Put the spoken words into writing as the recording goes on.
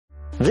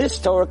This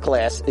Torah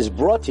class is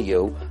brought to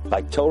you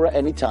by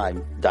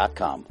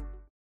TorahAnytime.com.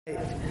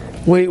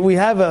 We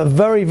have a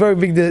very, very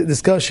big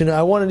discussion.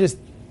 I want to just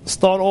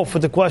start off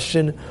with the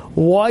question,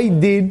 why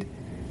did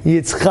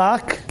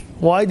Yitzchak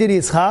want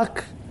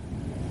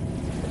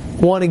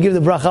to give the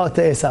bracha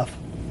to Esav?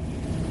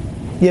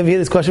 You ever hear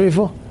this question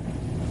before?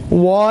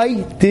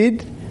 Why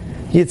did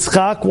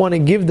Yitzchak want to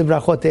give the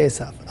brachot to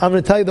Esav? I'm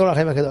going to tell you the Orach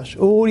HaKadosh.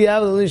 Uri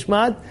Yav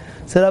Nishmat,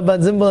 Sarah Bat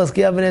Zimbal,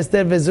 Askiya Ben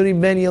Esther, Vezuri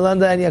Ben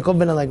Yolanda, and Yaakov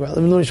Ben Allegra.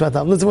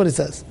 Listen what it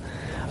says.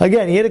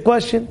 Again, you hear the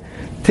question?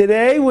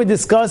 Today we're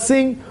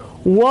discussing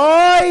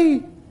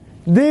why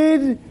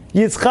did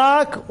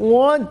Yitzchak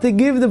want to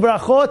give the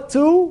brachot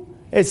to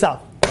Esav?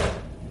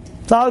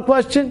 Solid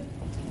question?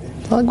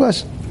 Solid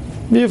question.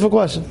 Beautiful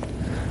question.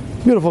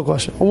 Beautiful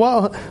question.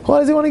 Why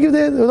does he want to give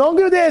the... Don't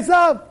give the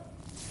Esav!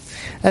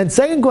 And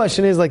second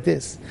question is like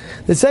this.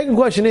 The second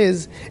question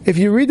is, if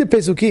you read the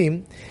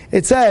Pesukim,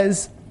 it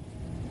says,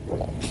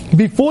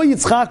 before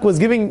Yitzchak was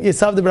giving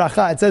Esav the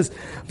bracha, it says,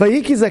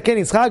 Vayiki zaken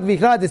Yitzchak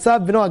v'ikrat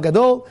Esav beno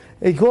hagadol.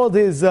 He called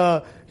his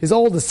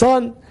oldest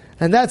son,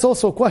 and that's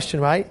also a question,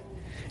 right?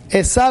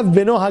 Esav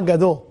beno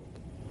hagadol.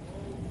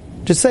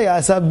 Just say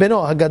Esav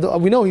beno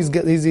hagadol. We know he's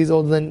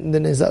older than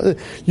Esav.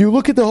 You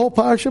look at the whole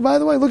parasha, by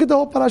the way. Look at the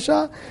whole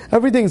parasha.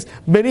 Everything's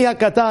beni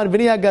hakatan,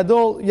 beni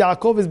hagadol.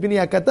 Yaakov is beni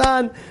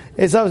hakatan.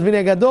 Esav is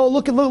beni hagadol.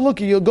 Look.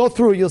 You'll go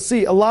through. You'll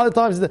see a lot of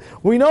times.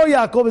 We know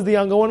Yaakov is the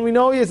younger one. We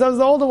know Esav is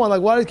the older one.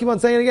 Like, why do you keep on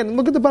saying it again?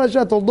 Look at the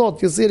parasha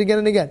Toldot. You'll see it again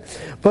and again.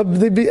 But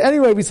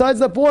anyway, besides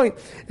the point,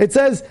 it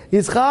says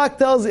Yitzchak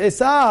tells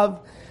Esav,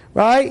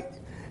 right?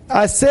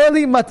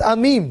 Aseli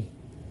mat'amim.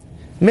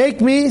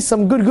 Make me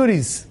some good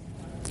goodies.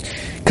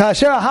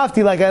 Kasher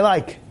ahavti, like I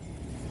like.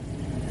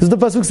 This is what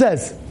the pasuk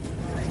says.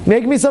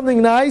 Make me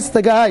something nice,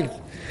 like I like.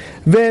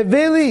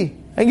 Ve'veli,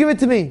 and give it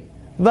to me.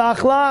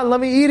 Va'achla, and let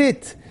me eat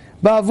it.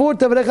 Ba'avur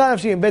tavrecha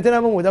nafshim. Beten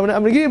amamud. I'm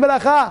going to give you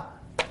beracha.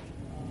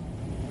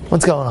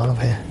 What's going on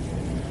over here?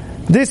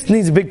 This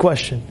needs a big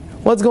question.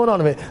 What's going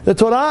on over here? The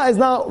Torah is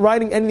not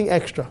writing anything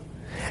extra.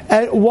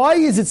 And why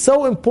is it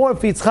so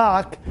important for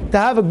Yitzchak to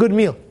have a good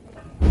meal?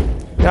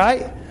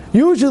 Right?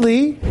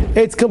 Usually,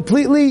 it's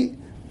completely...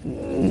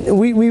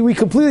 We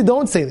completely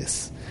don't say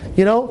this.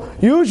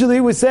 Usually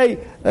we say,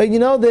 to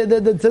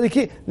the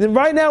kid. Then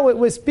right now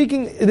we're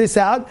speaking this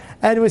out,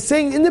 and we're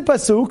saying in the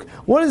pasuk,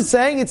 what is it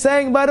saying? It's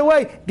saying, by the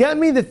way, get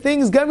me the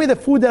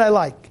food that I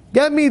like.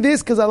 Get me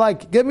this because I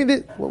like it. Get me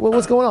this.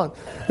 What's going on?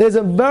 There's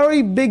a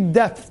very big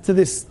depth to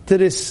this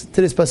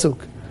pasuk.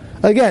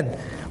 Again,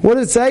 what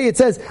does it say? It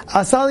says,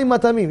 Asali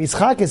matamim.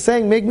 Yitzchak is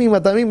saying, make me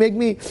matamim,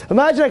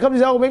 imagine I come to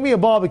you, make me a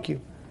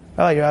barbecue.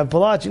 Rabbi, you have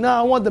palachi. No,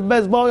 I want the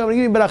best barbecue. I'm going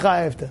to give you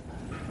beracha after.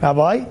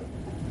 Rabbi,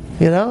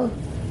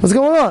 what's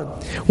going on?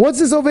 What's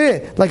this over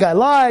here? Like I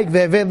like,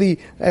 ve'veli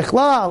echla,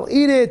 I'll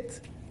eat it.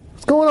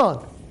 What's going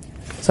on?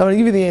 So I'm going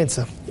to give you the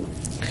answer.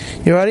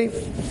 You ready?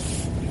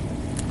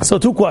 So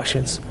 2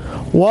 questions.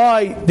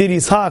 Why did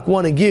Yitzchak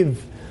want to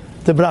give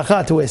the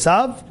bracha to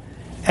Esav?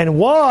 And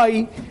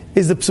why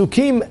is the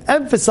psukim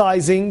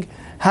emphasizing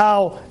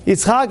how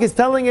Yitzchak is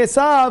telling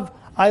Esav,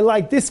 I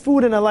like this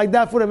food and I like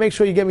that food, and make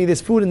sure you get me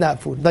this food and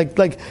that food. Like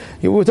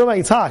we're talking about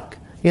Yitzchak,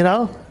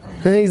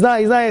 And he's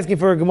not asking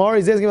for a Gemara,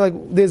 he's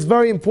asking there's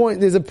a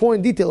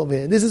important detail over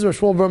here. This is Rosh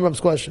Shmuel Birnbaum's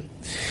question.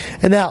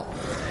 And now,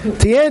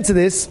 to answer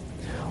this,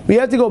 we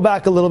have to go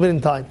back a little bit in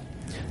time.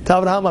 To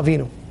Avraham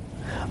Avinu.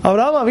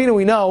 Avraham Avinu,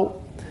 we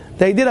know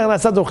that he did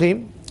Achnasat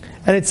Orchim,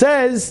 and it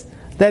says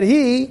that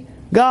he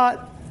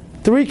got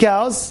 3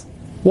 cows.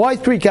 Why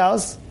 3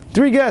 cows?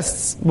 3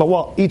 guests.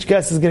 But each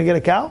guest is going to get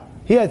a cow?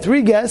 He had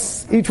 3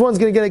 guests. Each one's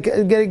going to get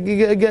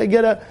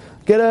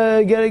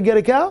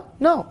a cow?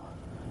 No.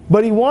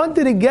 But he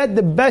wanted to get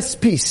the best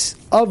piece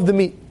of the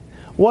meat.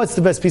 What's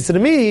the best piece of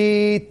the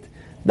meat?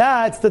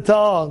 That's the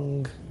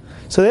tongue.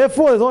 So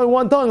therefore, there's only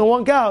 1 tongue and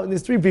 1 cow. And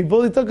there's 3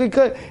 people. He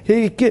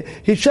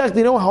checked.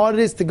 You know how hard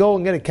it is to go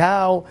and get a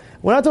cow.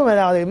 We're not talking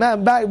about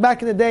nowadays.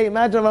 Back in the day,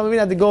 imagine if I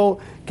had to go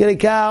get a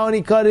cow and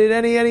he cut it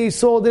and he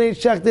sold it and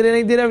he checked it and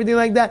he did everything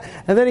like that.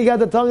 And then he got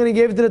the tongue and he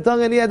gave it to the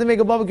tongue and he had to make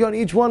a barbecue on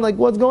each one. Like,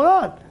 what's going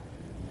on?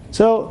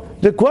 So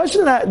the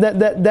question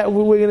that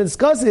we're going to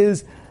discuss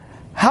is,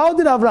 how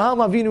did Avraham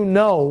Avinu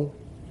know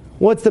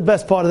what's the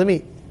best part of the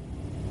meat?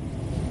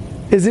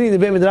 Isn't he in the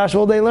Beit Midrash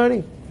all day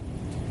learning?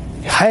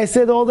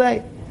 Chesed all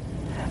day.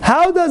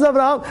 How does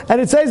Avraham?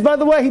 And it says, by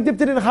the way, he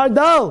dipped it in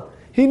hardal.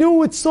 He knew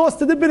which sauce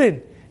to dip it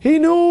in. He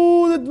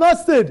knew the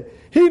mustard.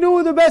 He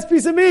knew the best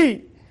piece of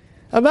meat.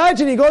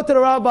 Imagine you go to the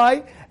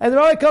rabbi, and the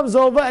rabbi comes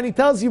over and he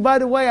tells you, by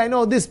the way, I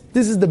know this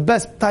is the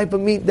best type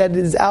of meat that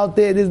is out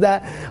there. This,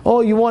 that.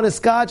 Oh, you want a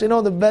scotch? I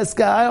know the best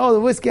scotch. Oh, the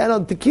whiskey. I know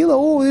the tequila.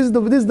 Oh, this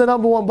is the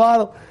number 1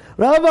 bottle.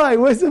 Rabbi,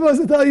 we're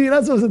supposed to tell you. You're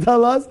not supposed to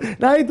tell us.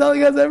 Now you're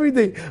telling us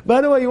everything.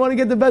 By the way, you want to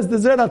get the best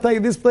dessert? I'll tell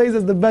you this place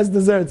has the best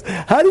desserts.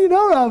 How do you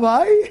know,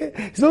 Rabbi?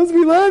 You're supposed to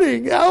be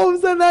learning. All of a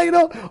sudden now you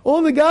know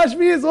all the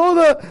gashmias, all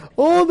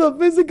the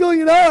physical.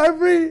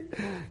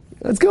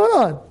 What's going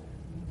on?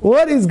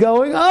 What is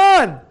going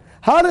on?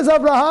 How does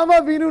Avraham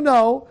Avinu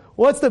know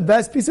what's the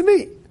best piece of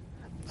meat?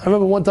 I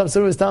remember one time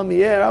someone was telling me,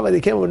 yeah, Rabbi, they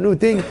came up with a new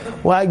thing,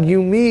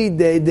 Wagyu meat,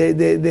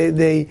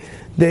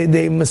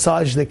 they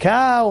massage the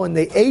cow, and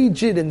they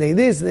age it, and they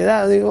this, and they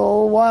that, they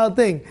whole wild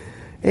thing.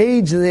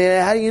 Age, and they,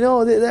 how do you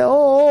know, the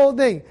whole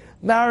thing.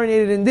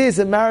 Marinated in this,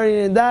 and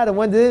marinated in that, and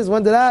went to this,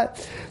 went to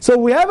that. So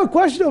we have a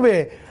question over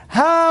here.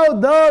 How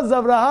does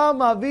Avraham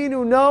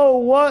Avinu know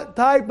what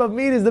type of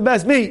meat is the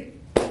best meat?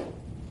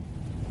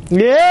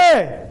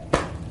 Yeah!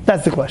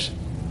 That's the question.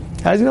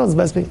 How does he know it's the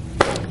best meat?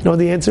 You know what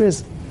the answer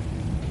is?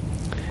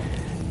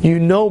 You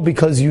know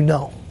because you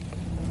know.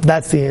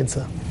 That's the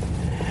answer.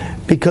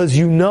 Because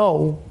you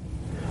know,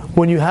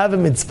 when you have a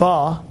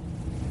mitzvah,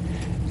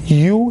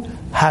 you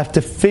have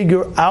to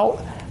figure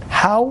out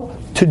how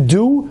to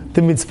do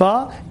the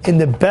mitzvah in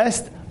the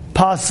best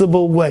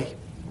possible way.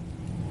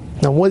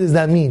 Now, what does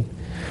that mean?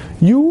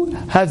 You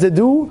have to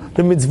do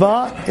the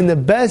mitzvah in the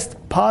best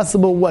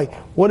possible way.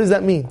 What does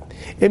that mean?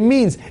 It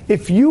means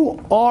if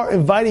you are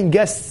inviting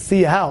guests to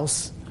your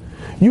house,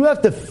 you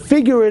have to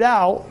figure it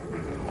out.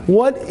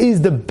 What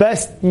is the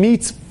best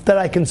meats that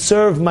I can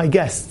serve my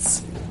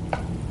guests?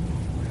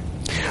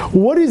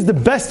 What is the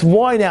best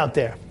wine out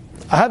there?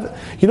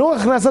 You know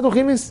what Achnasat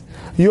Ochim is?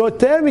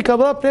 Yoter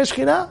mikabla pnei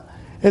Shekhinah.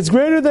 It's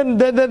greater than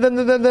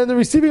the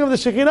receiving of the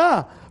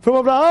Shekhinah from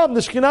Abraham.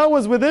 The Shekhinah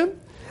was with him,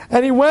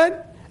 and he went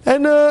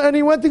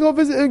to go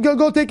visit,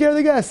 go take care of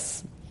the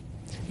guests.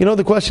 You know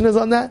the question is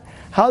on that?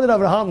 How did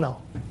Abraham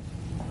know?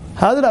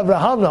 How did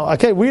Abraham know?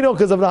 Okay, we know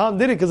because Abraham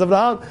did it, because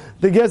Abraham,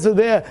 the guests were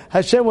there,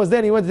 Hashem was there,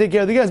 and he went to take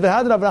care of the guests. But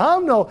how did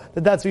Abraham know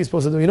that that's what he's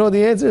supposed to do? You know,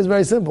 the answer is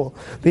very simple.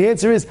 The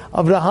answer is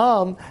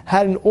Abraham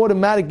had an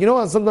automatic, you know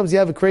how sometimes you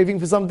have a craving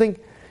for something?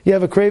 You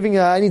have a craving,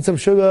 I need some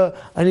sugar,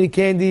 I need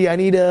candy, I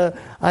need a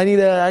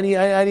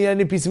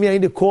piece of meat, I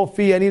need a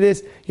coffee, I need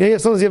this. You know,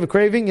 sometimes you have a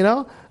craving, you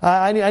know?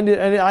 I need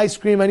ice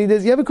cream, I need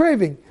this. You have a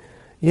craving.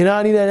 You know,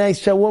 I need a nice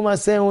shawarma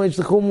sandwich,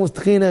 the hummus,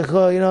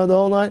 tchinach, you know, the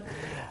whole night.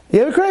 You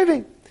have a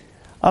craving.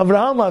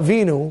 Avraham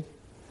Avinu,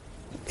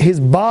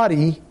 his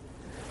body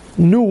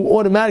knew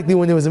automatically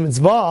when there was a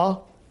mitzvah,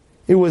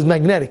 it was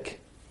magnetic.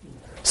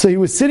 So he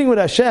was sitting with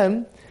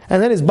Hashem,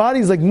 and then his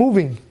body's like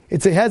moving.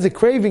 It has a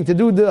craving to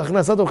do the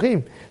Achnasat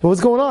Ochim. So what's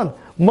going on?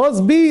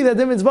 Must be that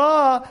the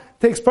mitzvah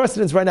takes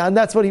precedence right now, and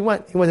that's what he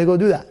went. He went to go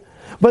do that.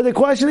 But the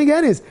question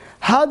again is,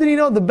 how did he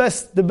know the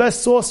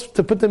best sauce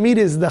to put the meat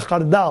is the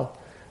chardal?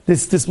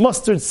 This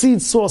mustard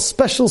seed sauce,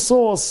 special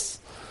sauce.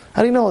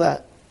 How do you know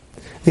that?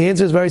 The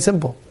answer is very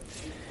simple.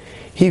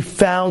 He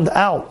found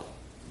out.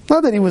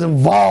 Not that he was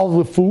involved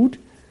with food.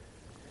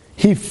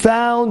 He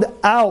found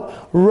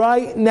out,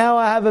 right now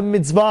I have a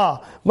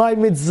mitzvah. My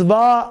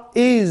mitzvah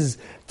is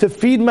to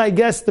feed my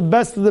guests the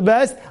best of the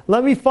best.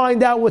 Let me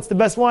find out what's the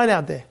best wine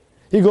out there.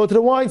 You go to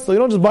the wine store. You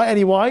don't just buy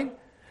any wine.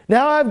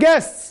 Now I have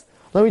guests.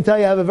 Let me tell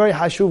you, I have a very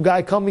hashuv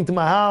guy coming to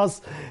my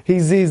house.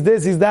 He's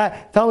this, he's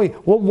that. Tell me,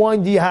 what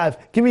wine do you have?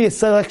 Give me a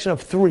selection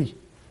of 3.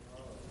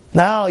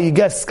 Now your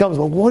guest comes.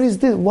 Well, what is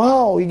this?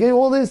 Wow, you gave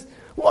all this?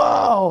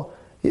 Wow.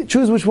 You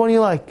choose which one you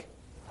like.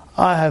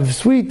 I have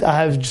sweet,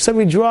 I have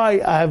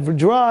semi-dry, I have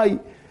dry,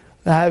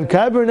 I have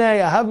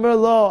Cabernet, I have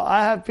Merlot,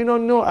 I have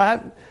Pinot Noir, I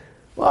have...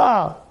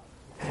 Wow.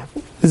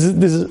 This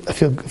is. I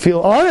feel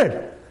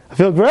honored. I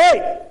feel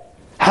great.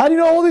 How do you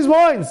know all these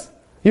wines?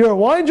 You're a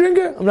wine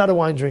drinker? I'm not a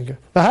wine drinker.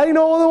 But how do you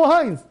know all the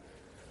wines?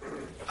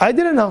 I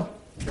didn't know.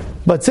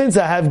 But since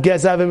I have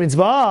guests, I have a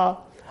mitzvah,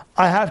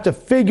 I have to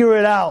figure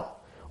it out.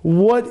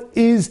 What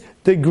is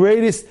the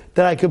greatest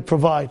that I could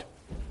provide?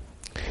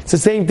 It's the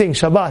same thing,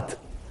 Shabbat.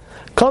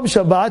 Comes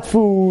Shabbat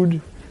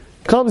food,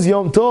 comes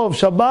Yom Tov,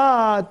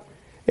 Shabbat.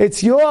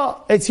 It's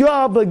your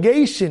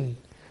obligation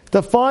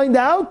to find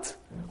out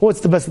what's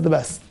the best of the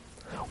best.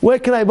 Where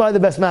can I buy the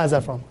best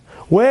maza from?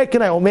 Where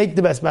can I make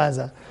the best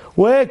maza?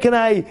 Where can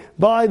I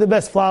buy the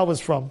best flowers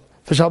from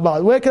for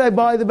Shabbat? Where can I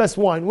buy the best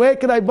wine? Where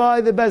can I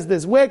buy the best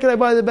this? Where can I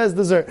buy the best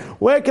dessert?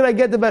 Where can I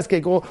get the best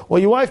cake? Or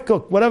your wife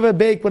cook, whatever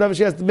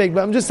she has to bake.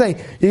 But I'm just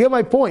saying, you get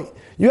my point.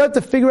 You have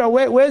to figure out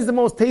where's the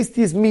most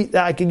tastiest meat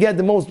that I can get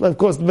the most, of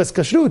course, the best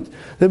kashrut.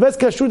 The best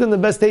kashrut and the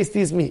best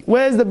tastiest meat.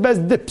 Where's the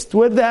best dips?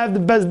 Where do they have the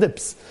best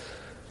dips?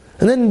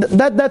 And then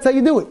that's how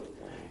you do it.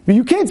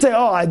 You can't say,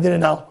 oh, I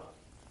didn't know.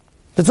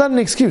 That's not an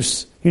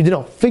excuse. You didn't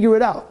know. Figure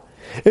it out.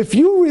 If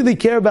you really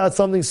care about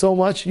something so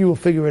much, you will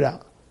figure it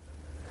out.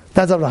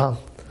 That's Abraham.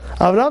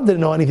 Abraham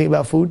didn't know anything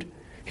about food.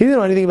 He didn't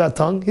know anything about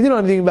tongue. He didn't know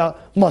anything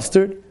about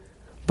mustard.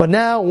 But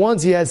now,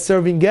 once he has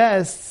serving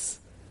guests,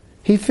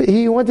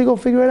 he went to go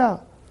figure it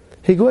out.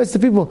 He goes to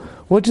people,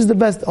 which is the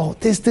best? Oh,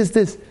 this.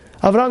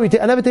 Abraham,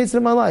 I never tasted it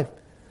in my life.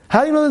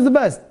 How do you know this is the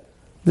best?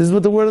 This is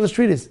what the word on the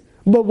street is.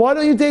 But why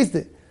don't you taste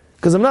it?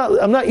 Because I'm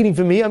not eating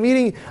for me. I'm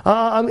eating.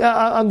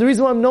 The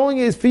reason why I'm knowing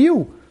it is for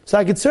you, so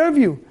I could serve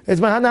you. It's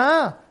my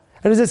hana'ah.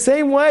 And it's the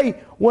same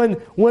way when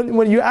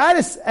you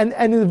add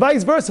and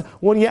vice versa.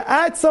 When you're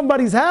at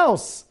somebody's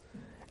house,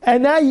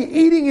 and now you're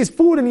eating his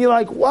food, and you're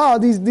like, wow,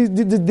 this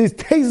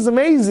taste is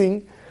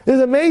amazing. This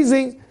is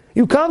amazing.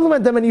 You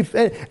compliment them and you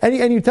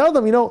tell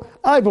them, but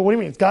what do you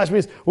mean? It's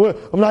Kashmir.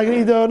 I'm not going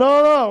to eat.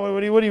 No.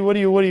 What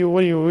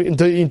are you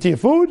into your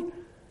food?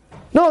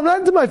 No, I'm not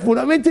into my food.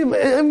 I'm into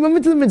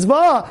the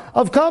mitzvah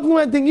of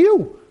complimenting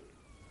you.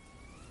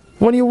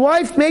 When your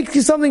wife makes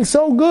you something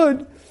so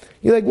good,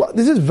 you're like, "Well,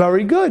 this is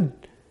very good."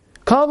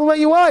 Compliment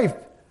your wife.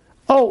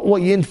 Oh,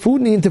 what, you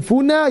into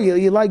food now?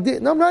 You like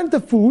this? No, I'm not into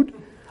food.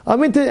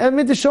 I'm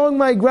into showing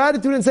my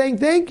gratitude and saying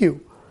thank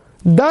you.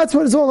 That's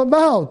what it's all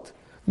about.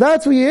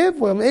 That's what you're here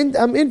for. I'm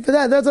in for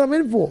that. That's what I'm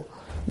in for.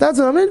 That's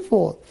what I'm in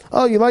for.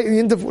 Oh, you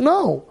into food?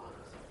 No.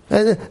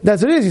 And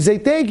that's what it is. You say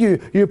thank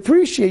you. You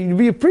appreciate. You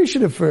be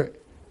appreciative for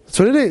it. That's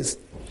what it is.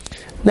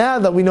 Now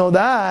that we know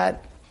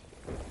that,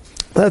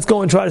 let's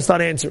go and try to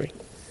start answering.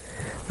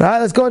 Right?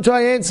 Let's go and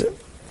try to answer.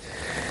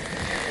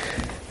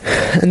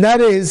 And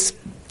that is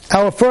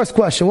our first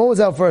question. What was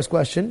our first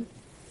question?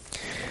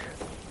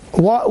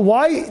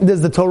 Why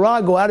does the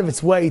Torah go out of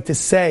its way to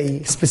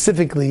say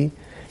specifically,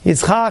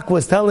 Yitzchak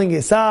was telling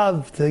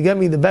Esav to get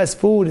me the best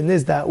food and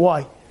this, that?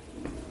 Why?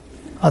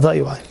 I'll tell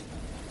you why.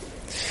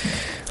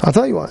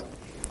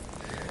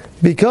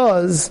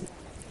 Because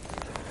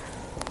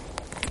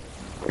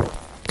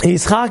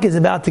Yitzchak is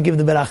about to give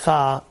the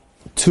beracha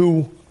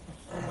to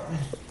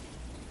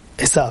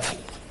Esav.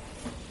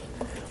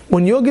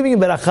 When you're giving a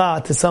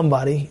beracha to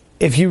somebody,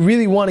 if you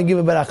really want to give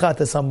a beracha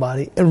to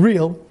somebody, and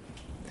real,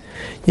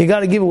 you got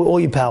to give it with all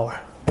your power.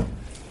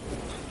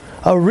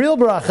 A real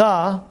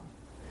beracha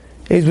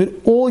is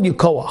with all your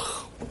koach,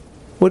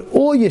 with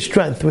all your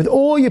strength, with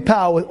all your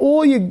power, with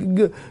all your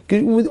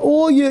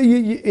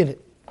in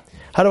it.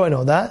 How do I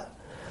know that?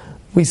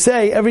 We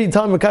say every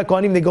time Birkat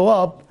Kohanim they go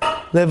up,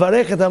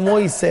 levarech et amo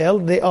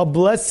Yisrael, they are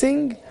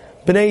blessing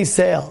Bnei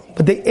Yisrael,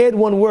 but they add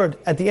one word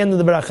at the end of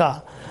the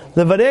beracha.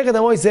 Levarech et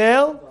amo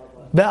Yisrael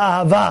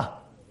be'ahava.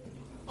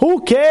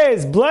 Who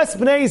cares? Bless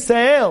Bnei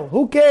Yisrael.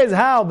 Who cares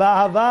how?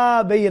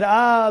 Be'ahava,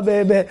 be'yirah,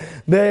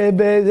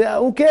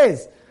 who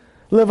cares?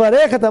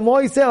 Levarech et amo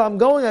Yisrael. I'm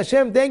going,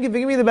 Hashem, thank you for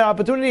giving me the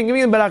opportunity and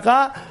giving me the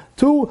barakah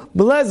to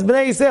bless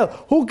Bnei Yisrael.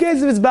 Who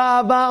cares if it's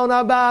be'ahava or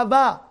not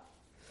be'ahava?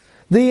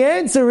 The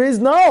answer is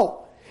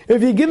no.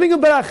 If you're giving a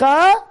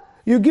barakah,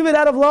 you give it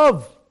out of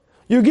love.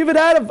 You give it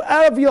out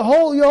of your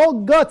whole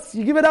guts.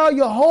 You give it out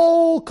your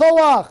whole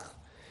koach.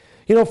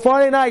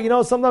 Friday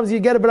night, sometimes you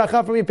get a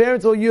barakah from your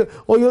parents, or you're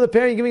the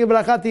parent giving a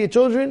barakah to your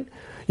children.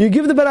 You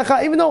give the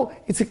barakah, even though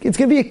it's going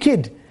to be a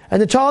kid,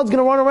 and the child's going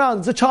to run around.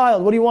 It's a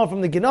child. What do you want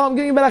from the kid? No, I'm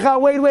giving barakah.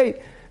 Wait.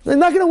 They're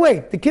not going to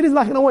wait. The kid is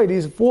not going to wait.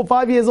 He's 4 or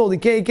 5 years old. He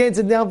can't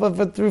sit down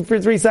for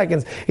 3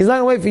 seconds. He's not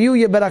going to wait for you,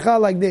 your barakah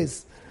like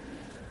this.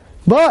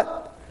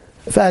 But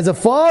if as a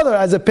father,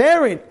 as a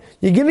parent,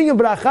 you're giving a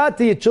barakah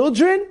to your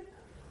children,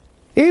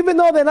 even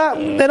though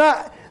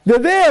they're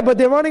there, but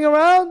they're running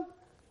around.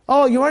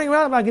 Oh, you're running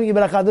around, I'm not giving you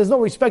barakah. There's no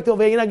respect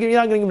over here. You're not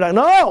going to give barakah.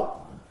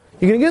 No!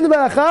 You're going to give the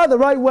barakah the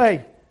right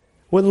way.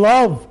 With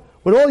love.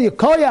 With all your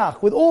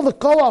koyach. With all the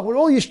koach. With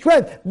all your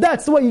strength.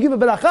 That's the way you give a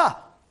barakah.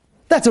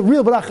 That's a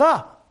real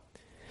barakah.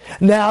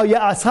 Now,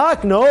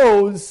 Yitzchak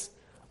knows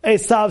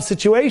Esav's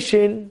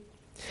situation.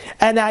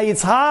 And now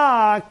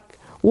Yitzchak,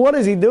 what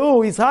does he do?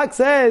 Yitzchak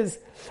says,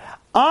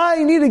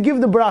 I need to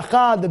give the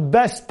barakah the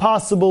best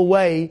possible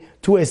way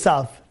to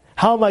Esav.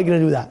 How am I going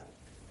to do that?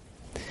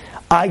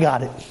 I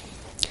got it.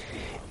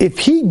 If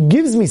he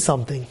gives me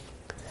something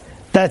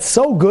that's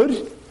so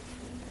good,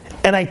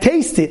 and I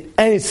taste it,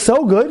 and it's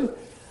so good,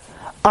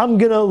 I'm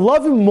going to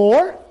love him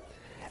more,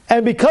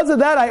 and because of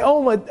that, I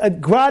owe him a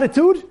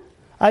gratitude,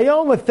 I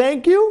owe him a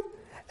thank you,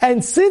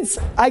 and since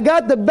I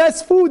got the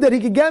best food that he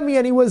could get me,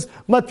 and he was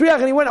matriach,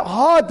 and he went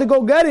hard to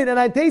go get it, and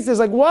I tasted it, it's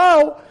like,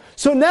 wow,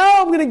 so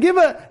now I'm going to give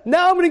the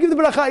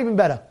barakah even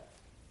better.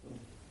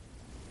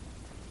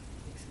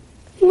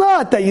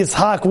 Not that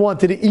Yitzchak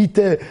wanted to eat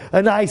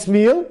a nice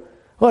meal.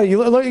 Well,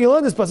 you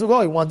learn this person. Oh,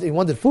 he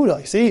wanted food. Oh,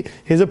 you see,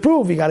 here's a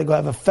proof. You got to go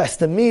have a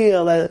festive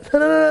meal.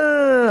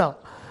 No.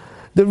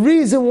 The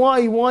reason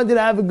why he wanted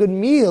to have a good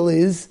meal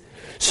is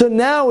so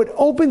now it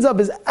opens up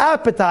his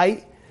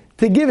appetite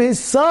to give his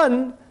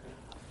son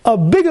a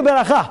bigger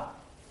barakah.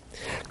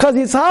 Because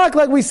Yitzchak,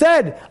 like we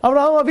said,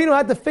 Avraham Avinu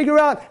had to figure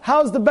out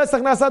how's the best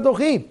achnasat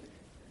ochim.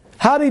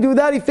 How did he do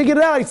that? He figured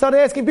it out. He started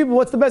asking people,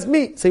 what's the best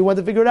meat? So he went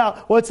to figure it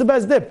out. What's the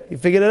best dip? He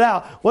figured it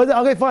out.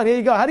 Okay, fine, here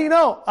you go. How do you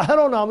know? I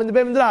don't know. I'm in the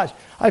Beit Midrash.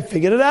 I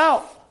figured it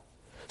out.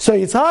 So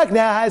Yitzchak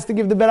now has to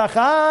give the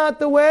barakah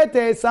the way to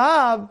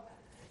Esav.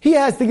 He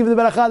has to give the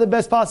barakah the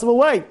best possible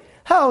way.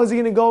 How is he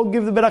going to go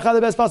give the barakah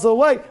the best possible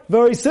way?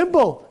 Very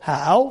simple.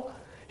 How?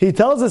 He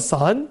tells his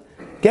son,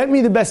 get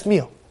me the best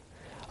meal.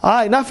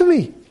 Alright, not for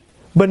me.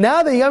 But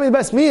now that you got me the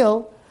best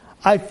meal,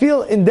 I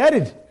feel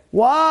indebted.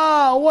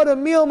 Wow, what a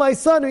meal, my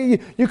son.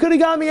 You could have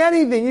got me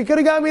anything. You could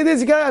have got me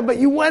this, but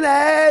you went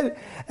ahead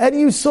and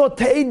you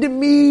sauteed the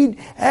meat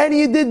and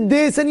you did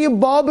this and you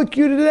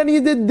barbecued it and you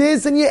did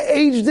this and you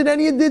aged it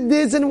and you did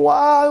this and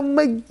wow,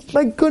 my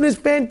goodness,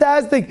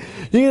 fantastic.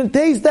 You're going to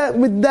taste that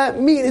with that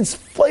meat. It's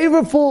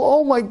flavorful.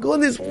 Oh my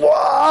goodness,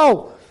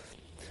 wow.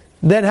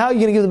 Then how are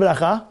you going to give the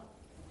barakah?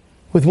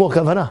 With more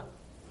kavanah.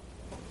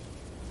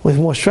 With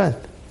more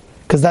strength.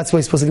 Because that's why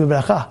you're supposed to give the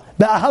barakah.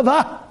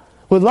 Ba'ahava.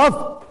 With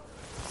love.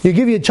 You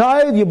give your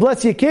child, you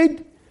bless your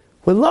kid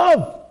with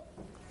love.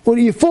 With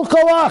your full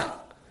koach.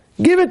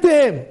 Give it to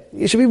him.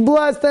 You should be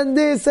blessed and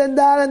this and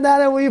that and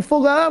that, and when you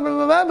full,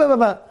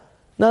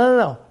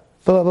 no.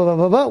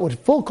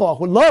 With full koch,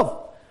 with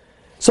love.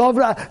 So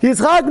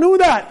Yitzchak knew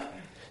that.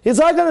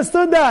 Yitzchak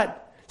understood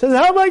that. He says,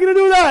 how am I going to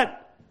do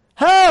that?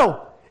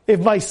 How?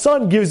 If my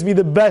son gives me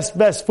the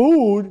best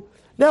food,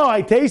 now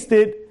I taste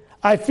it,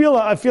 I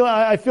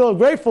feel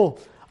grateful.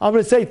 I'm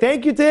going to say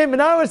thank you to him, and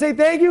now I'm going to say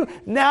thank you.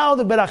 Now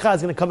the beracha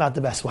is going to come out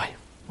the best way.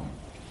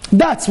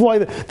 That's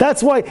why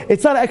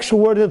it's not an extra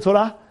word in the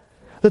Torah.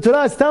 The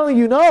Torah is telling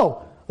you,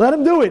 no, let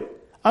him do it.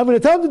 I'm going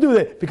to tell him to do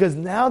that, because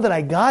now that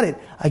I got it,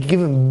 I can give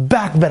him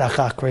back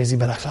beracha, crazy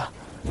beracha.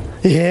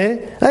 Yeah?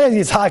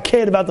 Yitzchak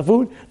cared about the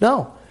food?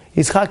 No.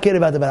 Yitzchak cared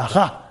about the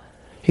beracha.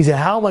 He said,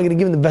 how am I going to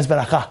give him the best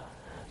beracha?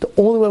 The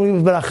only way I'm going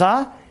to give him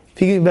beracha, if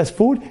he gives me the best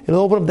food,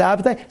 it'll open up the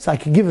appetite, so I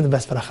can give him the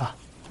best beracha.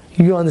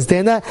 You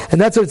understand that?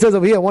 And that's what it says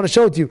over here. I want to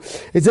show it to you.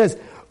 It says,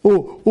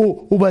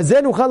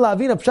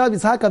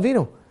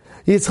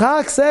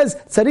 Yitzchak says,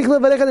 tzarich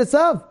levarech et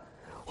esav.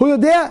 Hu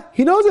yodea,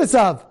 he knows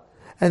esav.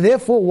 And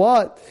therefore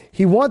what?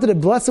 He wanted to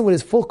bless him with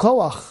his full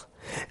koach.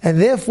 And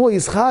therefore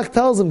Yitzchak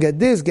tells him, get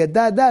this, get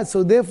that.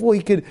 So therefore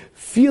he could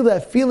feel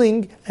that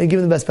feeling and give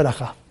him the best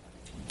beracha.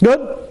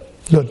 Good?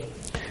 Good.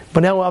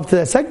 But now we're up to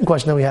that second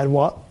question that we had.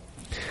 What?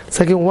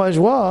 Second one is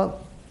what?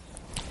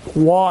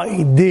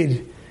 Why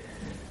did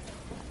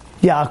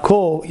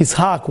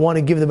Yitzchak want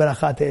to give the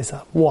beracha to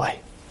Esav? Why?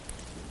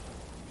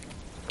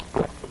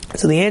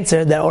 So the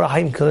answer that Or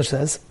HaChaim Kodesh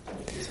says,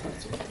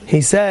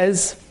 he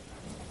says,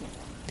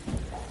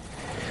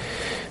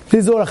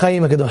 this is Or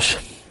HaChaim HaKadosh.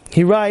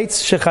 He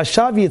writes,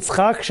 Shechashav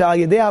Yitzchak she'al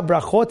yedei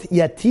habrachot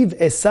yativ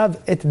Esav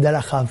et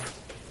derachav.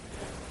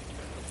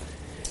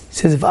 He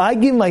says, if I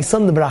give my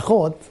son the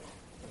brachot,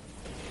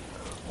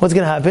 what's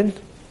going to happen?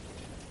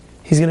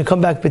 He's going to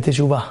come back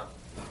b'teshuvah.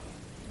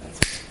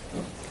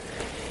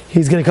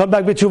 He's going to come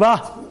back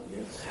b'teshuvah.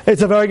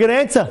 It's a very good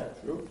answer.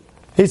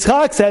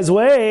 Yitzchak says,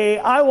 wait,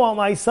 I want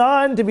my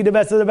son to be the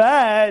best of the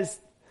best.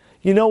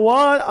 You know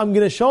what? I'm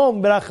going to show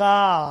him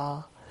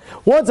beracha.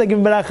 Once I give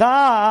him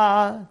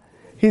beracha,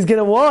 he's going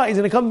to what? He's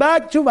going to come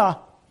back teshuvah.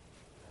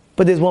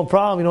 But there's one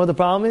problem. You know what the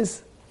problem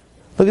is?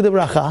 Look at the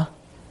beracha.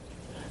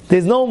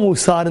 There's no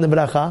musar in the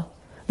beracha.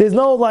 There's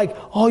no like,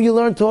 oh, you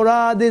learn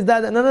Torah, this,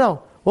 that.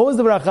 No. What was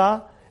the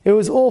beracha? It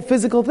was all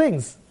physical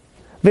things.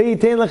 You should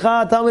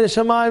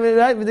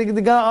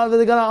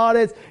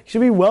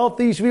be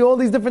wealthy, you should be all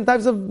these different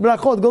types of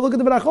brachot. Go look at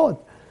the brachot. It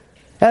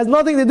has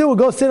nothing to do with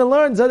go sit and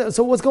learn.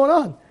 So what's going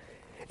on?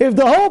 If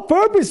the whole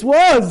purpose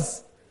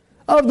was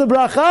of the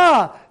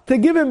bracha to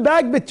give him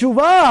back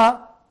b'tshuvah,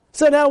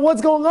 so now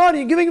what's going on?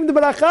 You're giving him the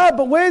bracha,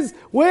 but where's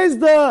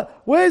the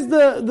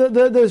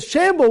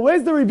shamble?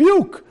 Where's the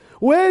rebuke?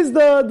 Where's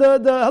the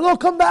hello,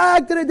 come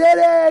back to the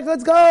derech,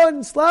 let's go,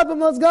 and slap him,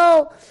 let's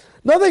go.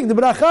 Nothing. The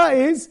bracha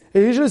is,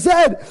 he should have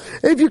said,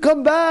 if you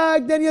come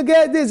back, then you'll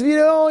get this,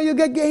 you'll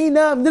get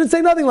Gehinam. He didn't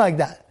say nothing like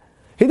that.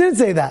 He didn't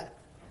say that.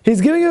 He's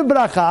giving him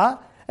bracha,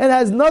 and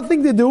has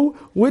nothing to do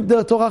with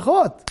the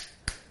torachot.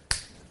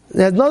 It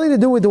has nothing to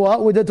do with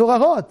what? With the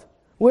torachot.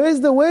 Where's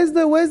the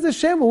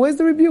shamble? Where's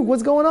the rebuke?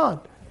 What's going on?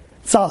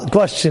 Solid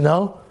question,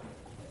 no?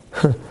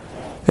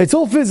 It's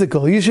all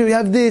physical. You should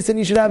have this and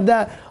you should have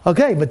that.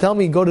 Okay, but tell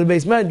me, go to the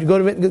basement, go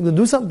to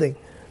do something.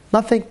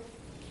 Nothing.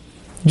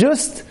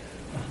 Just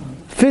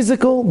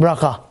physical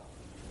bracha.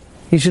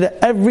 You should have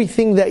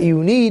everything that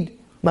you need,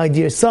 my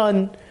dear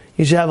son.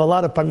 You should have a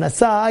lot of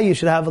parnasah. You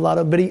should have a lot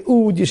of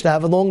beri'ud. You should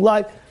have a long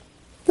life.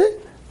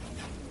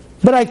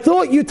 But I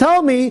thought you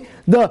tell me,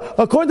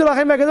 according to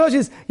HaChaim HaKadosh,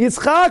 is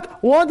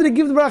Yitzchak wanted to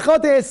give the bracha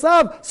to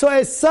Esav, so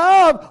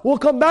Esav will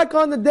come back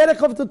on the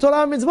derech of the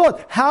Torah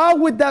mitzvot. How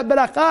with that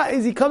bracha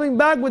is he coming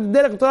back with the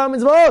derech of Torah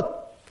mitzvot?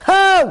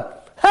 How?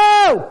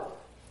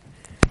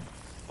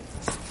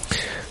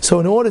 So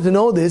in order to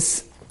know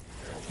this,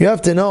 you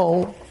have to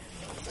know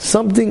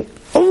something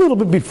a little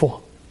bit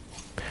before.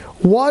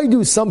 Why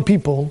do some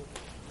people,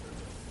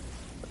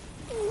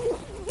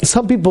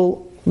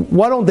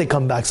 why don't they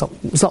come back?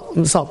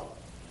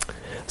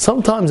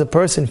 Sometimes a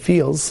person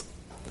feels,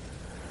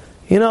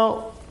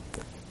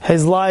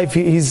 his life,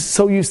 he's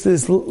so used to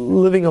this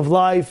living of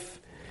life,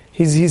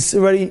 he's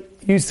already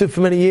used to it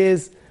for many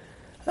years,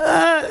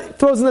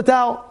 throws in the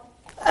towel,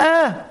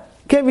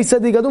 can't be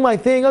tzaddik, I'll do my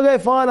thing, okay,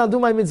 fine, I'll do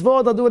my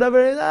mitzvot, I'll do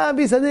whatever,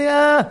 be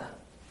tzaddik,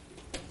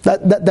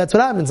 That's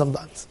what happens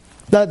sometimes.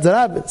 That's what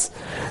happens.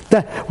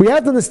 We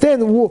have to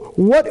understand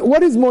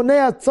what is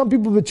monea some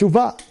people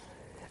b'tshuvah.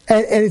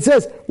 And it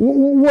says,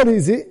 what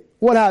is it?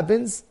 What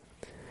happens?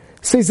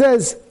 So he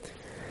says,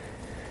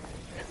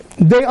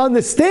 they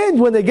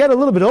understand when they get a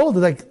little bit older,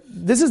 like,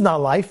 this is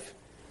not life.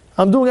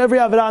 I'm doing every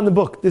avirah in the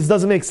book. This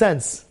doesn't make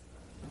sense.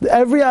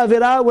 Every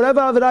avirah, whatever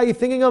avirah you're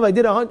thinking of, I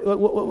did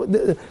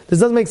 100. This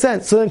doesn't make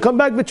sense. So then come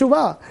back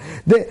b'tshuvah.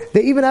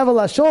 They even have a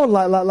lashon,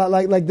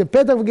 like the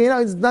petach of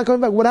Gehinam is not coming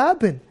back. What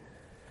happened?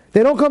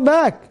 They don't come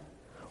back.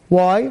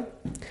 Why?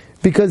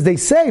 Because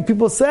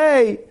people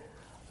say,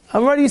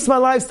 I'm already used to my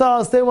lifestyle,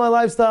 I'll stay with my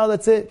lifestyle,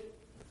 that's it.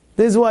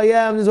 This is who I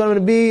am, this is what I'm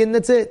going to be, and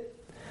that's it.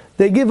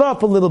 They give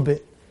up a little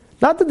bit.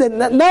 Now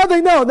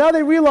they know. Now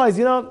they realize,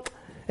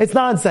 it's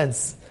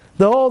nonsense.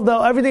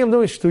 Everything I'm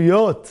doing is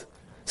shtuyot.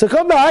 So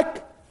come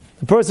back.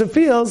 The person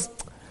feels,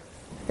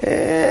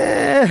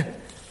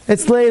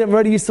 it's late. I'm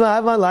already used to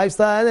have my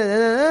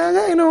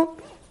lifestyle.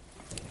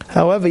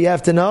 However, you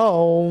have to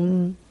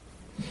know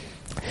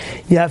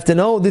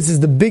this is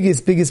the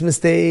biggest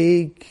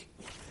mistake.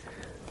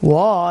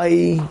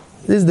 Why?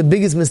 This is the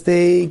biggest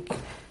mistake.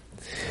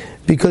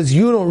 Because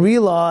you don't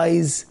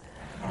realize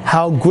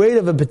how great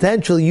of a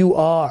potential you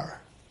are.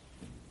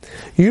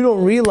 You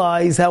don't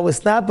realize how a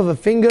snap of a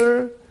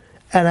finger,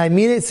 and I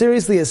mean it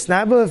seriously, a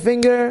snap of a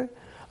finger,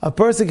 a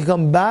person can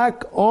come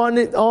back on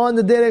the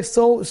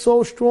derech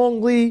so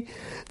strongly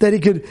that he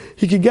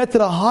could get to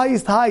the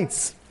highest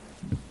heights.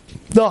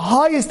 The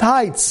highest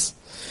heights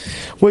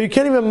where you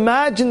can't even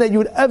imagine that you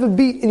would ever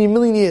be in a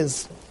million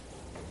years.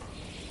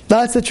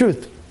 That's the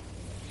truth.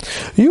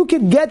 You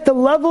could get the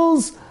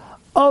levels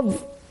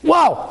of,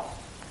 wow.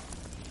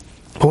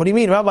 What do you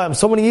mean, Rabbi? I'm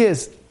so many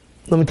years.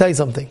 Let me tell you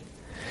something.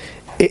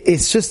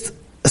 It's just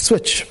a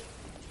switch.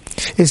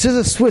 It's just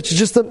a switch. It's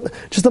just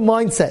a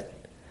mindset.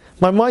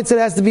 My mindset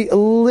has to be a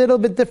little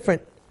bit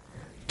different.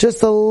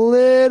 Just a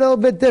little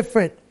bit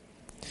different.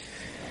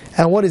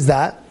 And what is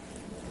that?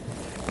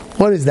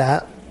 What is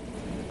that?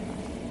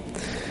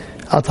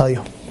 I'll tell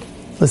you.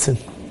 Listen.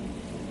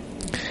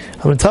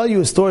 I'm going to tell you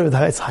a story of the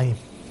Havetz Chaim.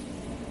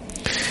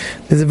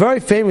 There's a very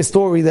famous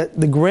story that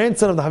the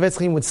grandson of the Havetz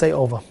Chaim would say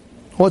over.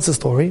 What's the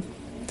story?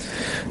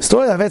 The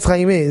story of the Havetz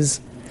Chaim is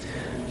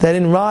that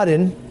in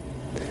Radin,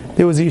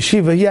 there was a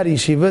yeshiva, he had a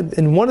yeshiva,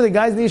 and one of the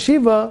guys in the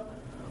yeshiva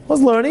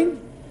was learning,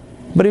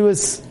 but he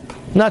was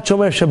not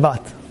Shomer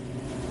Shabbat.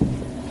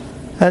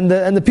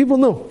 And the people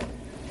knew.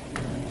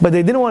 But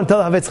they didn't want to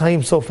tell the Havetz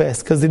Chaim so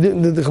fast, because the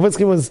Havetz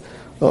Chaim was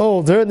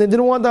old. They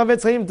didn't want the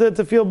Havetz Chaim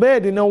to feel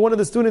bad. One of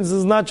the students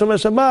is not Shomer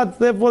Shabbat,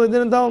 therefore they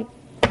didn't tell him.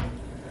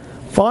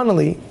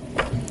 Finally,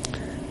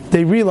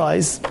 they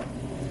realize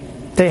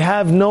they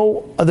have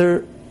no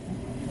other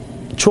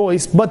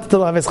choice but to tell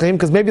the Havetz Chaim,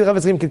 because maybe the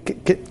Havetz Chaim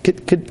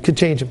could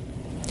change him.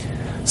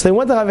 So they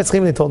went to the Havetz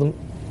Chaim and they told him,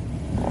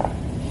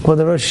 well,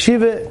 the Rosh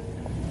Yeshiva,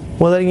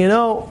 we're letting you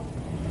know,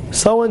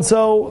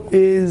 so-and-so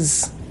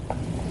is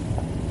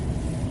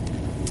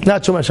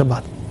not Shomer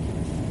Shabbat.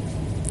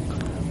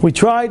 We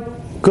tried,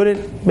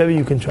 couldn't, maybe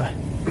you can try.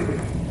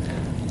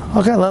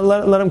 Okay,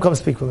 let him come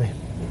speak with me.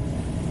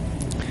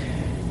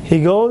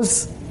 He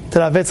goes to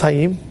the Havetz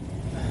Chaim.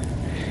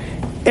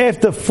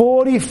 After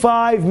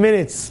 45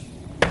 minutes,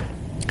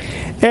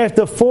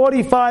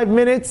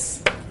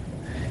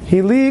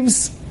 he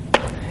leaves,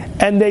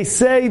 and they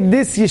say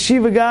this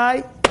yeshiva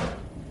guy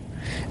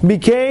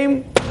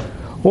became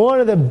one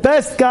of the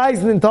best guys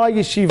in the entire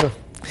yeshiva.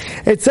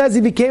 It says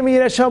he became a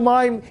Yireh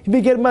Shamayim, he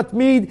became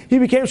Matmid, he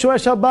became Shomer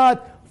Shabbat.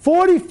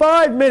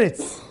 45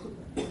 minutes.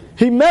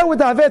 He met with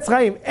the Havetz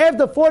Chaim.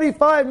 After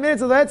 45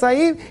 minutes of the Havetz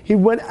Chaim, he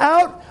went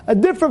out a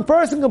different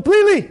person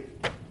completely.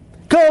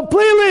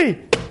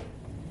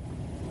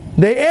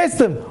 They asked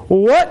him,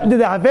 what did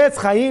the Havetz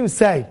Chaim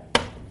say?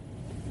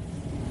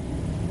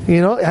 How do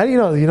you know?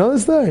 You know the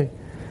story?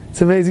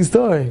 It's an amazing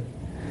story.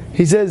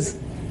 He says,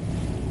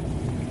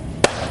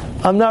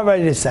 I'm not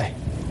ready to say.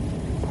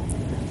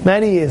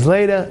 Many years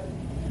later,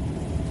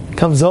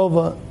 comes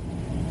over,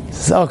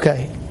 says,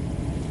 okay,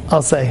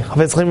 I'll say.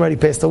 Havetz Chaim already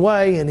passed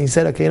away, and he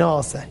said, okay,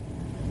 I'll say.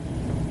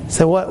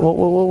 So what?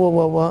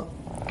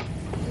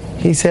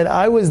 He said,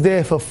 I was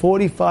there for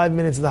 45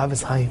 minutes of the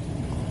Havetz Chaim.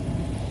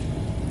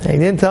 And he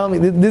didn't tell me.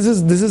 This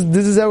is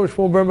how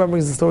Shmuel Birnbaum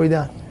brings the story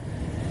down.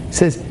 He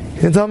says,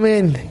 he didn't tell me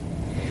anything.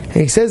 And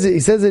he says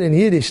it in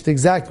Yiddish, the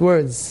exact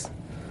words.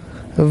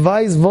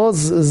 Weiß was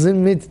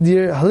sind mit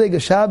dir Heilige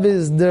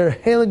Shabbos, der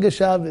Heilige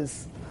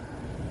Shabbos.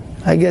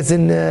 I guess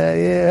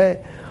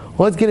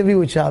what's going to be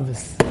with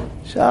Shabbos?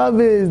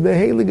 Shabbos, the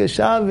Heilige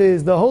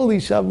Shabbos, the Holy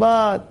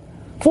Shabbat.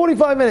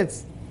 45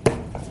 minutes.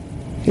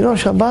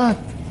 Shabbat.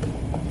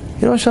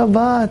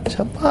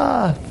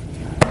 Shabbat.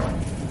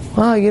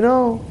 Wow,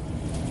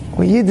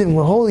 we're Yidden,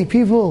 we're holy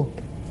people.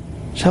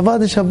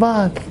 Shabbat is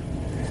Shabbat.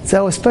 It's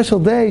our special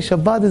day.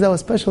 Shabbat is our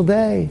special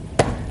day.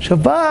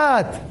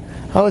 Shabbat,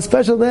 our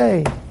special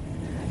day.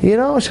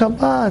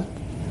 Shabbat.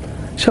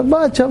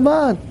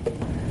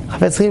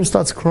 Havetz Chaim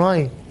starts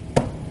crying.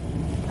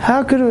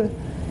 How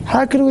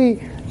could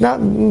we not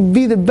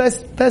be the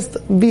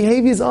best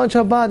behaviors on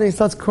Shabbat? And he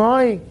starts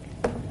crying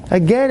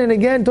again and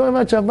again, talking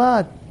about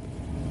Shabbat.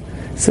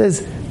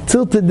 Says,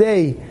 till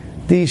today,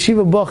 the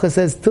Yeshiva Bacha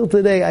says, till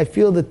today I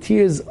feel the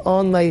tears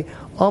on my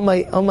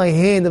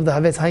hand of the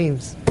Havetz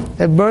Chaim's.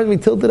 It burned me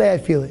till today. I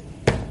feel it,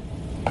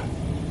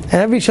 and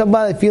every Shabbat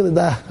I feel it.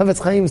 The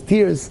Havetz Chaim's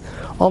tears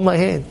on my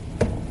hand.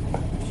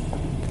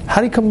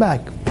 How did he come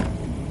back?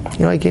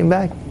 He came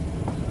back.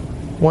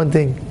 One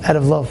thing, out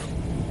of love.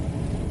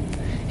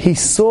 He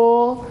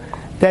saw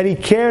that he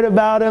cared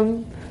about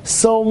him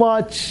so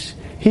much.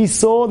 He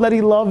saw that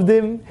he loved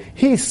him.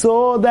 He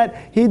saw that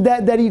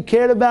he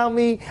cared about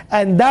me,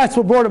 and that's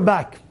what brought him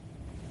back.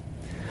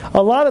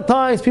 A lot of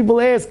times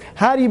people ask,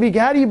 how do you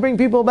bring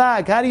people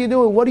back? How do you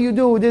do it? What do you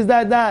do? This,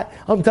 that.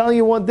 I'm telling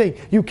you one thing.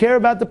 You care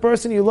about the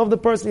person, you love the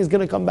person, he's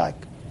going to come back.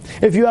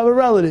 If you have a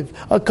relative,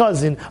 a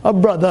cousin, a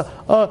brother,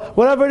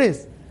 whatever it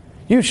is,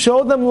 you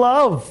show them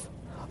love.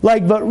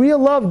 But real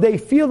love, they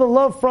feel the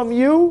love from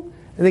you,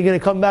 and they're going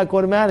to come back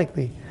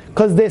automatically.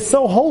 Because they're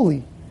so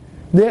holy.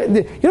 You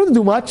don't have to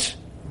do much.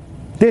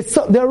 They're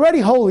already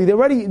holy. They're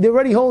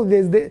already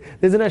holy.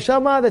 There's an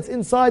neshama that's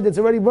inside that's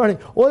already burning.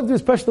 All you have to do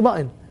is press the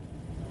button.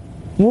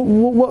 How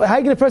are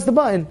you going to press the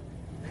button?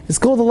 It's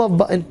called the love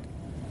button.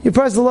 You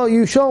press the love,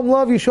 you show them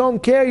love, you show them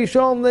care, you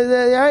show them,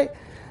 right?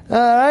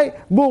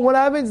 Alright? Boom, what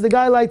happens? The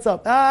guy lights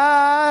up.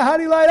 How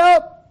did he light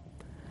up?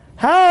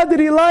 How did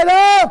he light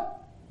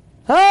up?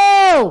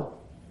 How?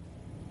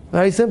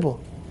 Very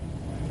simple.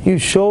 You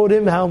showed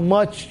him how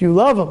much you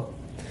love him.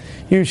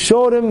 You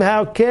showed him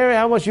how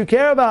much you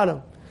care about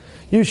him.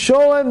 You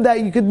show him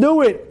that you could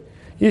do it.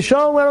 You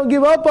show him I don't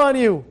give up on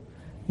you.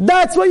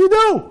 That's what you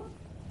do.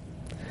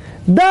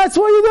 That's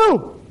what you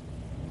do.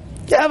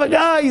 You have a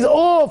guy, he's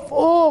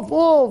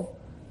off.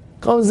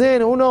 Comes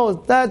in, who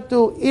knows,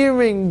 tattoo,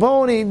 earring,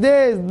 bony,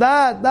 this,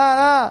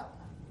 that.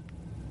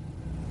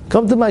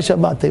 Come to my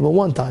Shabbat table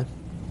one time.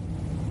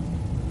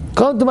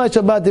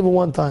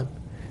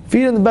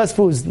 Feed him the best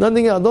foods,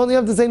 nothing else. Don't you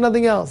have to say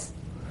nothing else.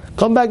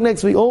 Come back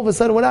next week. All of a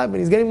sudden, what happened?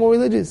 He's getting more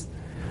religious.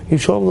 You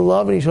show him the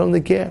love and you show him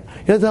the care.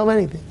 You don't tell him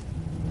anything.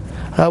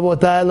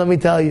 Rabotai, let me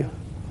tell you.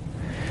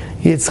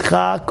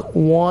 Yitzchak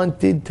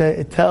wanted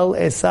to tell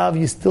Esav,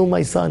 you're still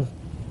my son.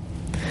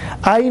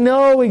 I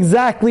know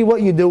exactly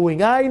what you're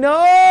doing. I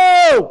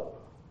know!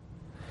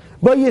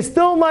 But you're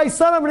still my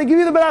son. I'm going to give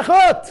you the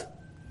berachot.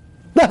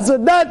 That's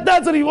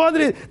what he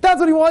wanted. That's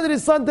what he wanted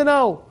his son to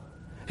know.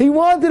 He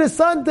wanted his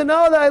son to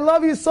know that I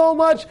love you so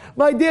much,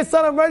 my dear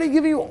son, I'm ready to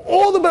give you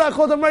all the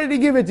berachot, I'm ready to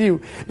give it to you.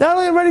 Not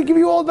only am I ready to give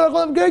you all the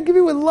berachot, I'm going to give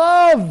you with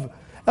love,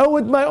 and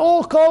with my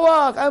all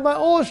koach, and my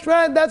all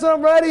strength, that's what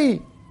I'm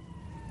ready.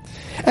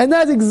 And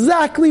that's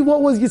exactly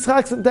what was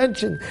Yitzchak's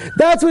intention.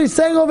 That's what he's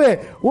saying over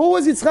here. What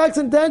was Yitzchak's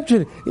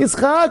intention?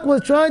 Yitzchak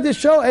was trying to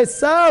show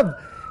Esav,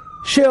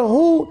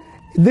 Shehu,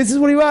 this is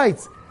what he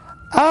writes,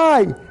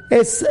 right?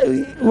 He says,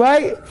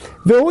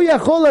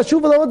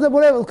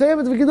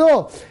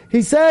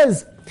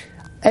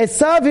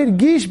 Esav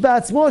hirgish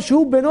ba'atzmo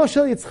shehu beno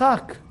shel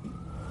Yitzchak.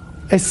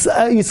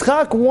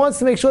 Yitzchak wants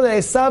to make sure that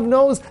Esav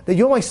knows that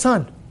you're my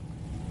son.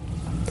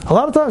 A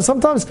lot of times,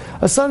 sometimes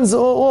a son's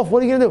off.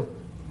 What are you going to do?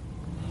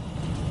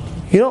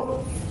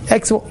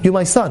 You're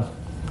my son.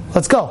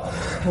 Let's go.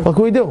 What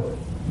can we do?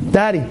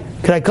 Daddy,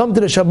 can I come to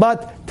the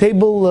Shabbat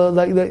table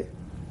like that?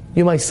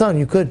 You're my son.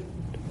 You could.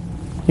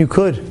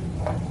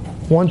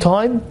 One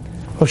time,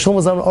 Rosh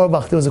Shlomo Zalman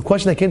Auerbach, there was a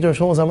question that came to Rosh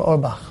Shlomo Zalman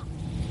Auerbach.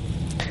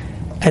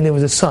 And there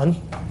was a son,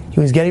 he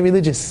was getting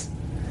religious.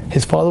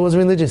 His father was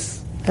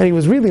religious. And he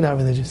was really not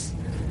religious.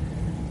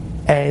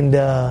 And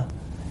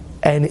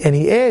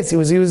he asked, he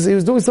was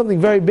doing something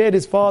very bad,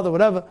 his father,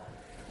 whatever.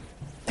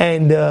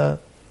 And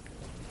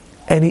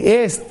he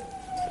asked,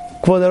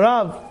 Kvod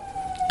Rav,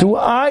 do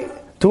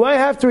I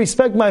have to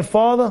respect my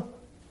father?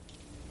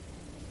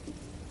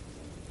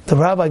 The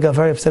rabbi got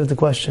very upset at the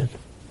question.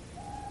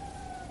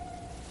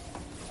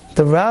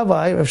 The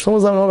rabbi, Rav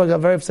Shlomo Zalman Auerbach, got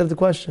very upset at the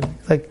question.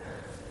 He's like,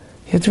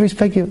 you have to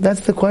respect you.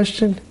 That's the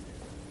question.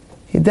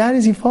 Your dad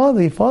is your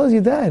father. Your father is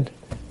your dad.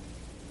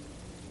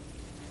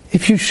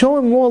 If you show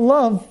him more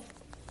love,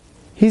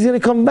 he's going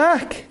to come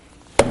back.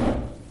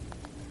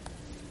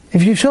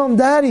 If you show him,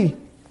 Daddy,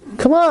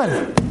 come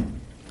on,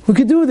 we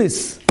could do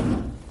this.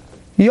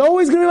 You're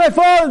always going to be my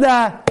father,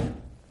 Dad.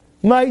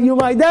 You're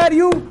my dad.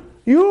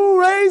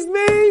 You raised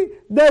me.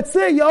 That's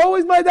it. You're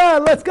always my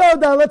dad. Let's go,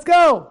 Dad. Let's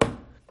go.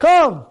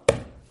 Come.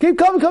 Keep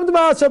coming. Come to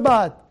my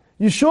Shabbat.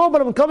 You sure?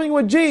 But I'm coming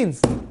with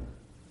jeans.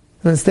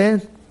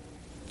 Understand?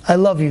 I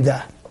love you,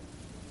 Dad.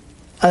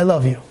 I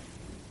love you.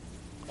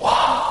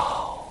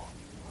 Wow.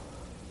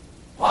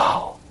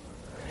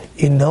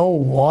 You know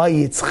why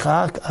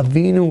Yitzchak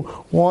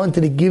Avinu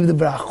wanted to give the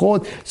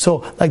brachot?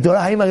 So, like the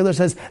Rahim HaGadosh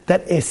says,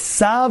 that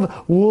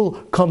Esav will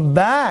come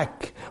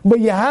back. But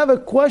you have a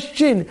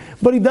question,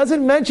 but he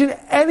doesn't mention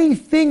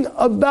anything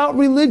about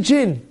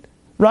religion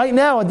right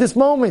now, at this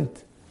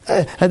moment.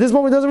 At this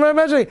moment, he doesn't really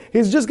mention it.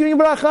 He's just giving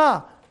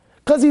bracha.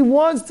 Because he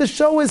wants to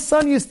show his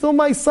son, you're still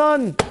my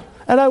son.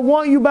 And I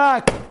want you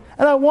back.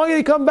 And I want you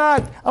to come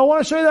back. I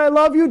want to show you that I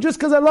love you just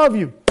because I love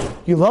you.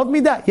 You love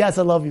me, Dad? Yes,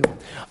 I love you.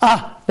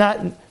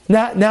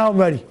 Now I'm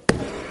ready.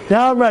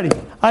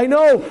 I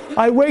know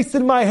I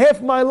wasted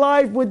half my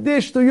life with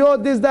this, to your,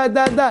 this,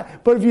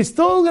 that. But if you're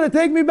still going to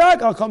take me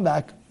back, I'll come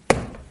back.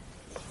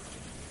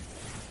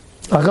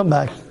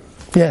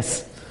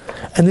 Yes.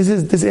 And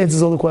this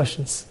answers all the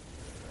questions.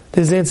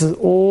 This answers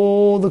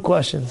all the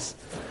questions.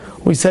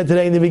 We said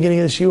today in the beginning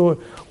of the shiur,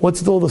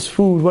 what's all this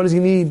food? What does he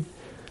need?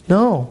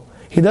 No,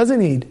 he doesn't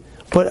need.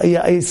 But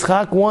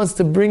Yitzchak wants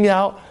to bring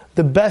out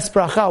the best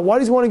bracha. Why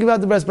does he want to give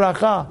out the best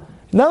bracha?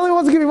 Not only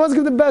wants to give, he wants to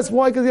give the best.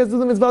 Why? Because he has to do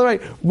the mitzvah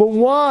right. But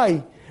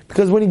why?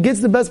 Because when he gets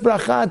the best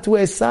bracha to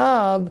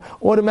Esav,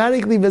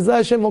 automatically V'ezeh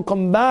Hashem will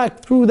come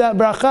back through that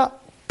bracha.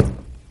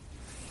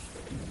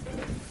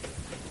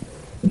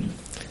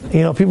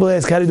 People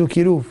ask, how do you do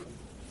Kiruv?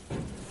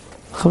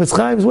 Chavetz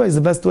Chaim's way is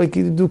the best way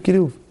to do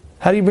Kiruv.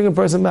 How do you bring a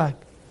person back?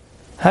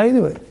 How do you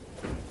do it?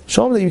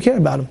 Show him that you care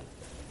about him.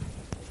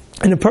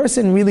 And the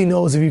person really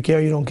knows if you care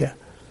or you don't care.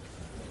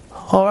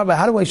 Oh, Rabbi,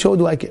 how do I show,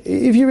 do I care?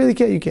 If you really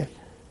care, you care.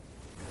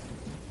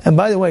 And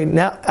by the way,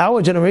 now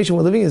our generation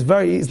we're living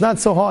it's not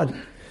so hard.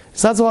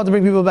 It's not so hard to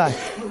bring people back.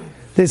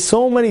 There's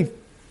so many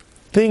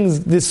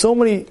things, there's so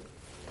many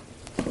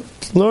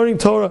learning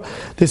Torah,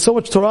 there's so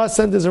much Torah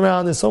centers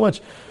around, there's so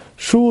much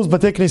shuls,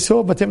 batei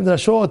knesot, batei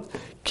midrashot,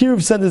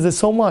 Kiruv centers, there's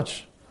so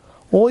much.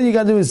 All you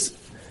gotta do is,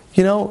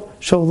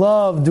 show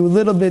love, do a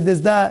little bit,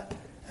 this, that,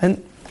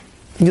 and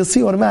you'll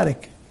see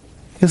automatic.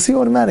 You'll see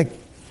automatic.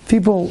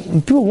 People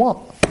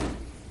want.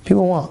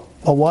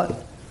 But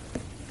what?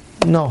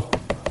 No.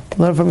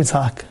 Learn from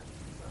Yitzhak.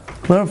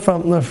 Learn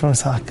from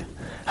Yitzhak.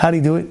 How do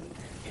you do it?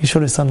 He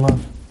showed his son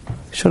love.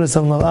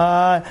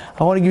 I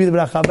want to give you the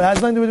bracha, but it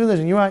has nothing to do with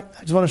religion. You're right.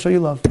 I just want to show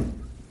you love.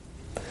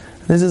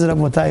 This is a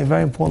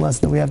very important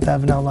lesson that we have to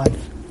have in our life.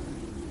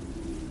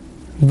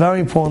 Very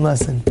important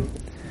lesson.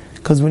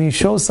 Because when you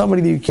show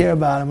somebody that you care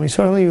about him, when you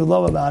show somebody you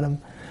love about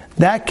him,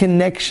 that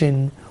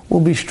connection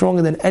will be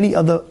stronger than any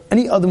other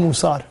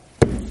musar,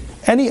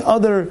 any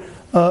other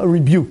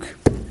rebuke,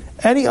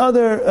 any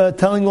other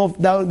telling off.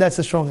 That's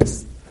the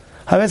strongest.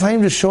 Chavetz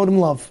Chaim just showed him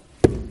love.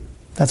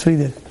 That's what he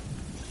did.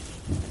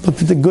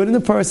 Looked at the good in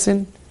the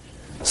person,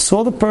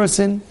 saw the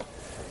person,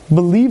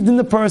 believed in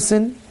the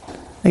person,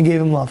 and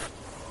gave him love.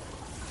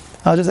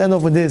 I'll just end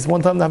off with this.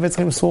 One time the Chavetz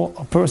Chaim saw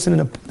a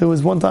person there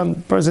was one time a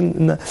person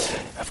in I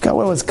forgot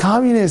what it was,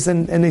 communist,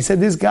 and they said,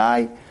 this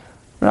guy,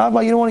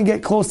 Rabbi, you don't want to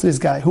get close to this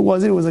guy. Who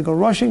was it? It was like a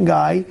Russian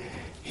guy.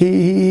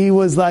 He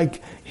was forget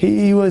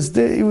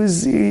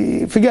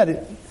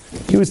it.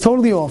 He was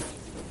totally off.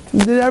 He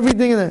did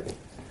everything in it.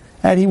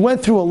 And he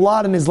went through a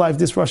lot in his life,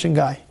 this Russian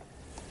guy.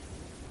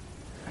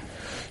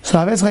 So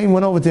Chavetz Chaim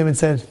went over to him and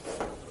said,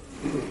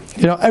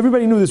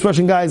 everybody knew this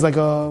Russian guy is like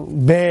a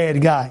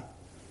bad guy.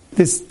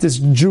 This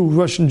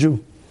Russian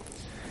Jew.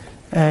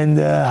 And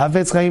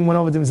Chavetz Chaim went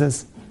over to him and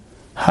says,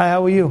 hi,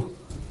 how are you?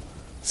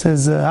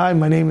 Says, hi,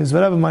 my name is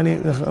whatever, my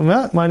name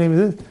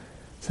is this.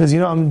 Says,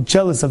 I'm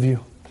jealous of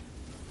you.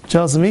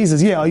 Jealous of me? He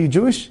says, yeah, are you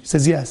Jewish? He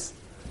says, yes.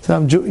 He says,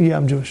 I'm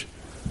Jewish.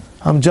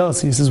 I'm jealous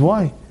of you. He says,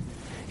 why?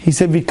 He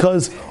said,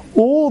 because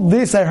all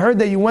this, I heard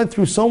that you went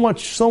through so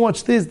much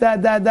this,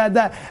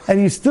 that,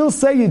 and you still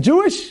say you're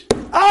Jewish?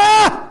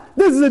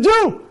 This is a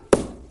Jew!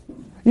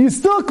 You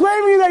still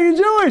claiming that you're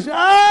Jewish?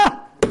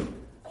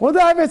 What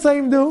did Chavetz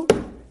Chaim do?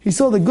 He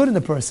saw the good in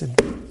the person.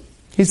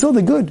 He saw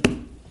the good.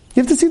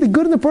 You have to see the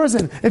good in the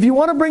person. If you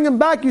want to bring him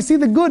back, you see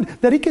the good,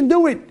 that he can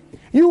do it.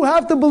 You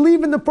have to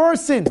believe in the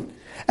person.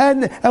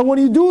 And when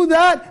you do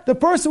that, the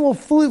person will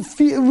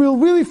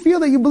really feel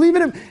that you believe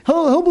in him.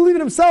 He'll believe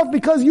in himself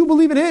because you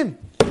believe in him.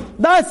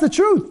 That's the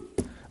truth.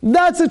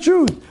 That's the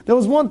truth. There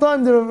was one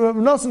time the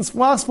Nosson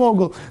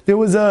Schwarzvogel. There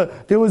was the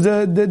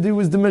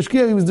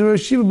mashgiach. He was the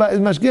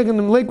mashgiach in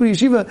the Lakewood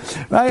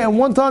Yeshiva, right? And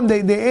one time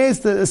they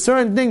asked a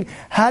certain thing.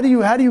 How do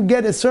you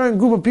get a certain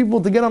group of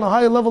people to get on a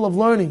higher level of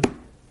learning?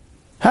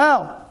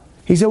 How?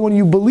 He said, when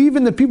you believe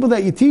in the people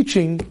that you're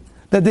teaching,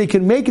 that they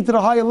can make it to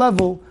the higher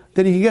level,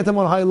 then you can get them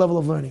on a higher level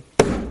of learning.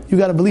 You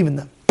got to believe in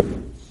them.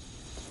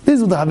 This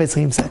is what the Chavetz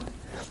Chaim said.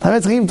 The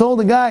Chavetz Chaim told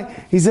the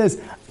guy, he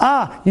says,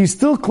 you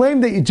still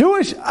claim that you're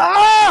Jewish?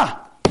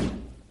 Now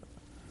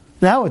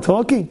we're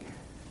talking.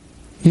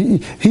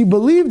 He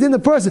believed in the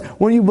person.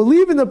 When you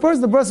believe in the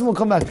person will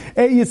come back.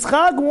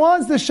 Yitzchak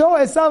wants to show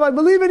Esav, I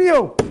believe in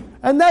you.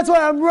 And that's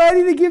why I'm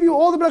ready to give you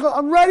all the berachot.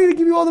 I'm ready to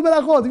give you all the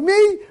berachot.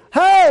 Me?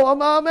 How? I'm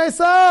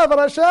Esav,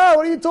 Rasha.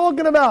 What are you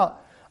talking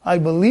about? I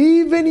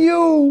believe in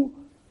you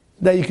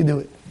that you can do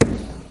it.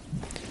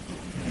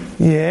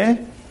 Yeah?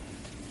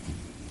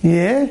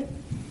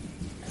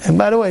 And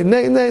by the way,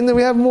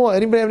 we have more.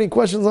 Anybody have any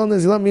questions on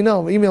this? You let me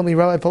know. Email me,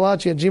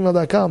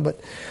 rabbipalachi@gmail.com. But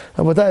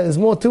there's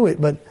more to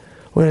it. But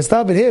we're going to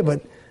stop it here.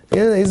 But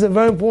it's a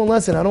very important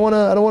lesson. I don't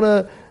want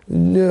to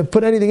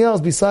put anything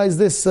else besides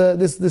this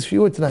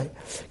shiur tonight,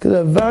 because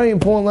a very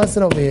important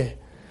lesson over here.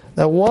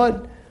 That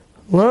what?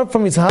 Learn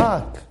from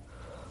Yitzhak.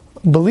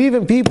 Believe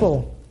in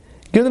people.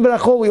 Give them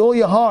berachot with all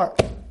your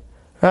heart.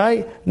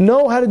 Right?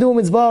 Know how to do a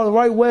mitzvah the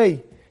right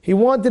way. He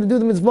wanted to do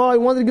the mitzvah. He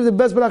wanted to give the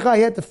best berachah.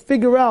 He had to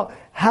figure out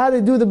how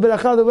to do the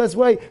berachah the best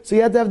way. So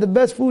he had to have the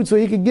best food so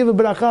he could give a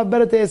berachah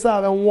better to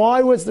Esav. And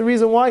why? What's the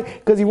reason why?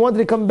 Because he wanted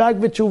to come back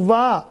with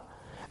tshuva.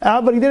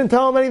 But he didn't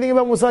tell him anything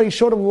about Musar. He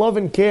showed him love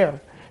and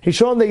care. He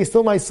showed him that he's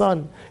still my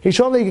son. He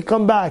showed him that he could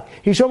come back.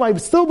 He showed him, I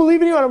still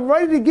believe in you and I'm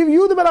ready to give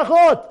you the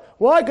berachot.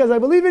 Why? Because I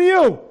believe in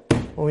you.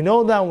 When we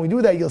know that, when we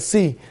do that, you'll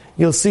see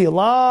a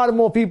lot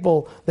more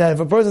people that if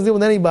a person's dealing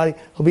with anybody,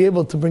 he'll be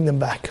able to bring them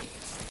back.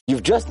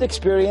 You've just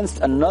experienced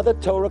another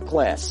Torah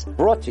class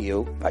brought to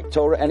you by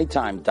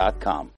TorahAnytime.com.